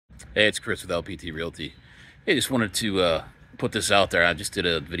Hey, it's Chris with LPT Realty. Hey, just wanted to put this out there. I just did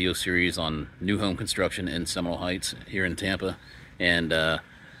a video series on new home construction in Seminole Heights here in Tampa, and got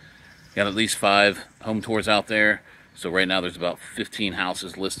at least 5 home tours out there. So right now there's about 15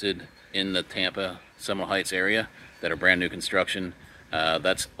 houses listed in the Tampa Seminole Heights area that are brand new construction.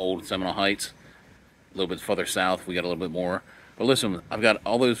 That's old Seminole Heights. A little bit further south, we got a little bit more. But listen, I've got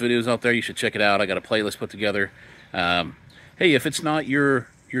all those videos out there. You should check it out. I got a playlist put together. Hey, if it's not your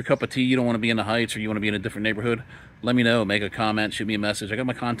cup of tea, you don't want to be in the Heights or you want to be in a different neighborhood, let me know. Make a comment, shoot me a message. I got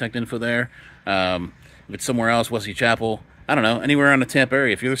my contact info there. If it's somewhere else, Wesley Chapel, I don't know, anywhere around the Tampa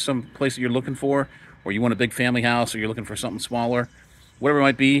area. If there's some place that you're looking for, or you want a big family house, or you're looking for something smaller, whatever it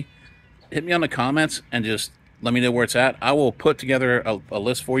might be, hit me on the comments and just let me know where it's at. I will put together a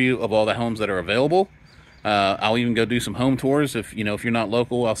list for you of all the homes that are available. I'll even go do some home tours. If you're not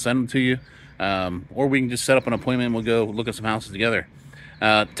local, I'll send them to you. Or we can just set up an appointment and we'll go look at some houses together.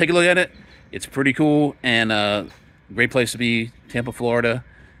 Take a look at it. It's pretty cool and great place to be, Tampa, Florida.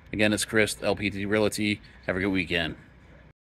 Again, it's Chris, LPT Realty. Have a good weekend.